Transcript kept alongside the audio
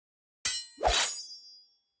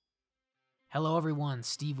Hello everyone,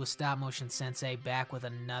 Steve with Stop Motion Sensei back with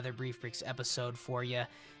another Brief Breaks episode for you.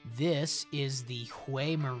 This is the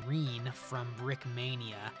Hue Marine from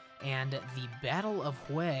Brickmania, and the Battle of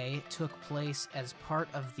Hue took place as part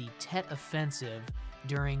of the Tet Offensive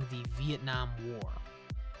during the Vietnam War.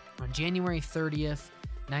 On January 30th,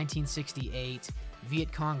 1968,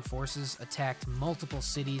 Viet Cong forces attacked multiple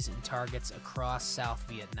cities and targets across South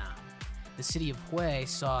Vietnam. The city of Hue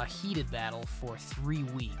saw a heated battle for 3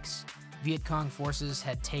 weeks. Viet Cong forces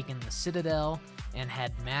had taken the citadel and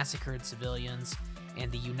had massacred civilians,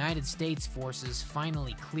 and the United States forces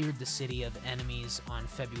finally cleared the city of enemies on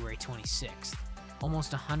February 26th.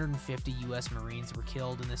 Almost 150 U.S. Marines were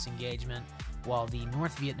killed in this engagement, while the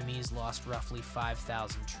North Vietnamese lost roughly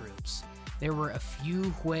 5,000 troops. There were a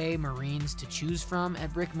few Hue Marines to choose from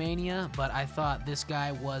at Brickmania, but I thought this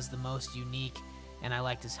guy was the most unique, and I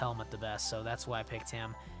liked his helmet the best, so that's why I picked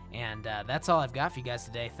him. And that's all I've got for you guys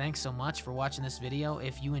today. Thanks so much for watching this video.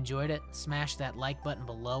 If you enjoyed it, smash that like button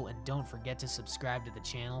below, and don't forget to subscribe to the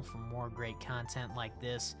channel for more great content like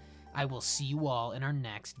this. I will see you all in our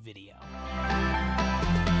next video.